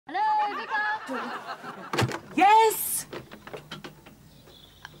Yes?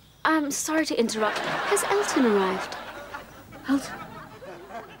 I'm sorry to interrupt. Has Elton arrived? Elton?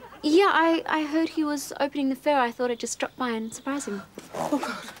 Yeah, I heard he was opening the fair. I thought I'd just drop by and surprise him. Oh,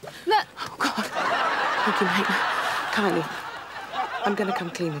 God. No. Oh, God. Thank you, mate. Kylie, I'm going to come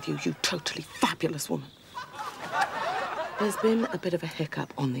clean with you, you totally fabulous woman. There's been a bit of a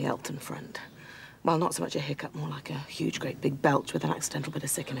hiccup on the Elton front. Well, not so much a hiccup, more like a huge, great big belch with an accidental bit of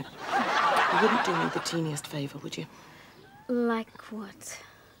sick in it. You wouldn't do me the teeniest favour, would you? Like what?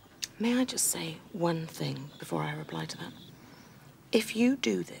 May I just say one thing before I reply to that? If you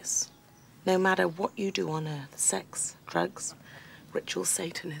do this, no matter what you do on earth, sex, drugs, ritual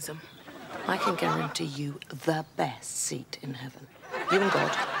Satanism, I can guarantee you the best seat in heaven. You and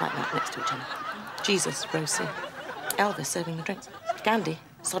God, like that, next to each other. Jesus, Rosie. Elvis serving the drinks. Gandhi,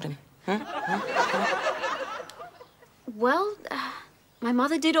 Sodom. Well, my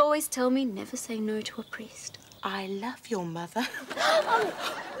mother did always tell me never say no to a priest. I love your mother.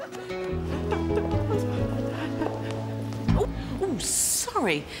 Oh,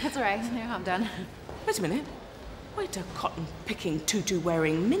 sorry. That's all right. No, I'm done. Wait a minute. Wait a cotton-picking,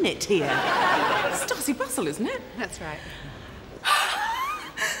 tutu-wearing minute here. It's Darcy Bustle, isn't it? That's right.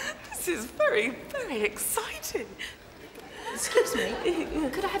 This is very, very exciting. Excuse me,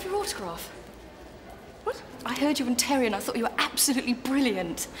 could I have your autograph? What? I heard you on Terry and I thought you were absolutely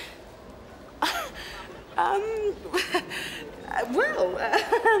brilliant.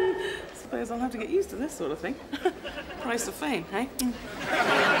 Suppose I'll have to get used to this sort of thing. Price of fame, eh?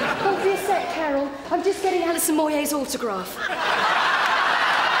 Hold me a sec, Carol. I'm just getting Alison Moyet's autograph.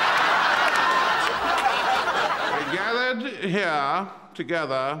 We gathered here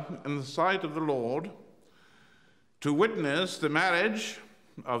together in the sight of the Lord to witness the marriage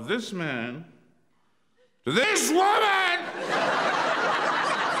of this man to this woman.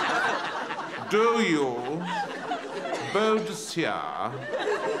 Do you, Boadicea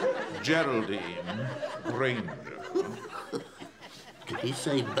Geraldine Granger? Did he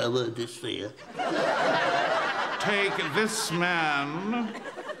say Boadicea? Take this man,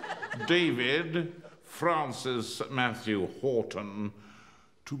 David Francis Matthew Horton,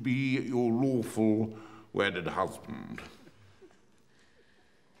 to be your lawful wedded husband.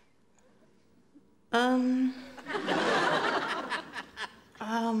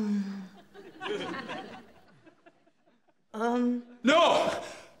 No!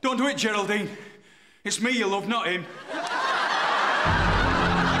 Don't do it, Geraldine. It's me you love, not him.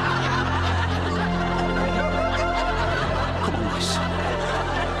 Come on, miss.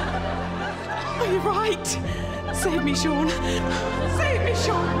 Are you right? Save me, Sean. Save me,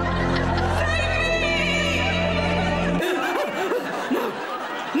 Sean. Save me!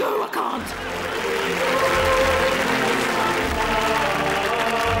 No, I can't.